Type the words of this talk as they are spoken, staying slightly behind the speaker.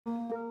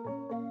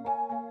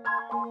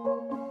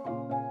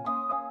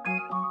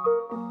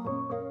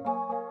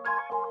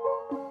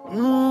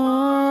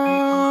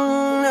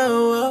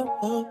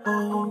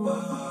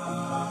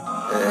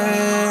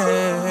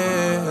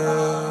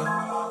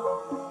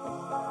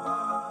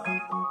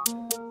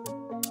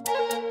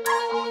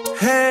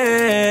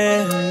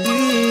Hey,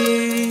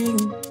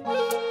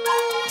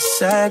 it's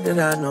sad that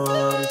I know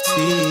all the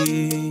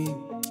tea.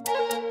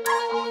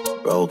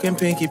 Broken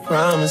pinky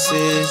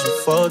promises. You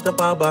fucked up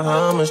our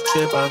Bahamas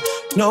trip. I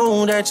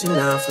know that you're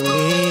not for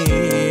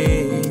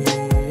me.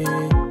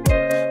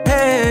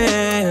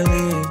 Hey,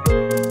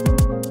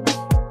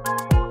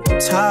 I'm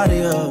tired of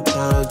your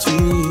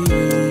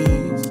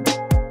apologies.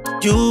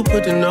 You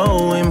put the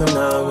no in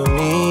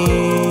monogamy.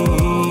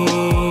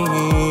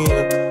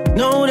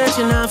 Know that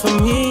you're not for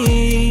me.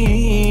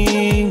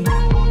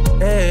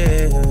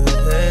 Hey,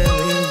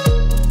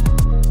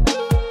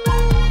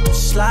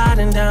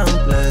 sliding down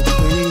Black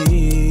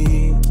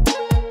Creek.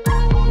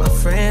 My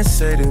friends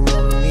say they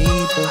want me,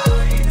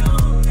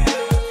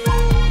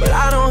 but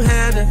I don't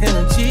have the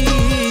energy.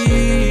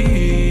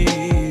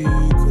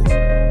 'Cause,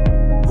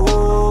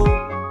 ooh,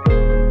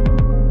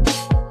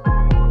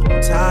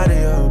 I'm tired of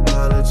your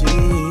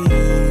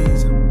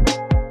apologies.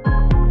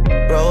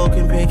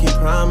 Broken pinky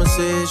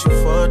promises. You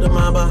fucked up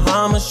my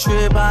Bahamas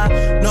trip. I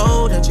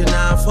know that you're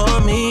not for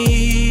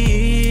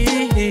me.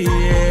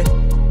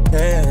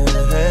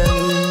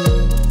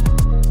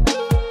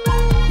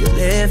 You're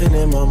living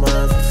in my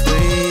mind for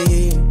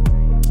free.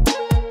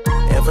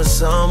 And for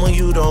someone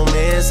you don't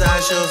miss, I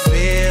should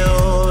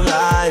feel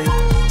like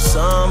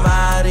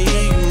somebody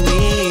you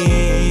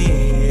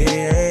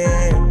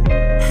need.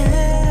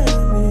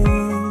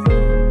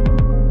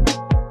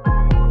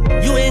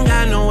 You ain't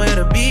got nowhere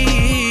to be.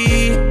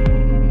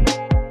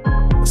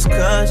 It's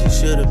 'cause you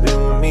should've been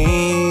with me.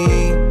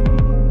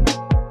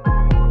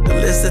 The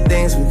list of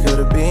things we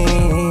could've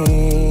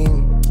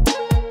been.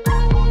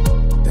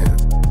 Damn.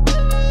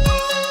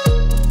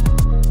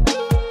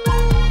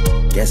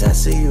 Guess I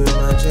see you in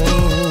my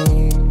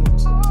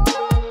dreams.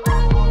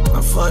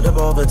 I fucked up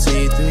over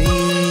T3.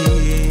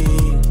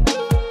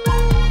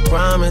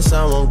 Promise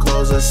I won't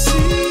close a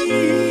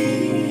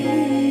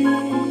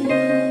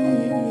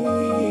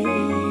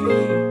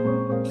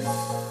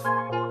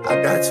I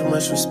got too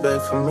much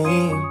respect for me.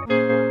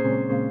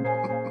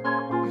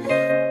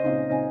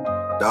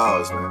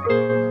 Dogs,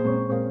 man.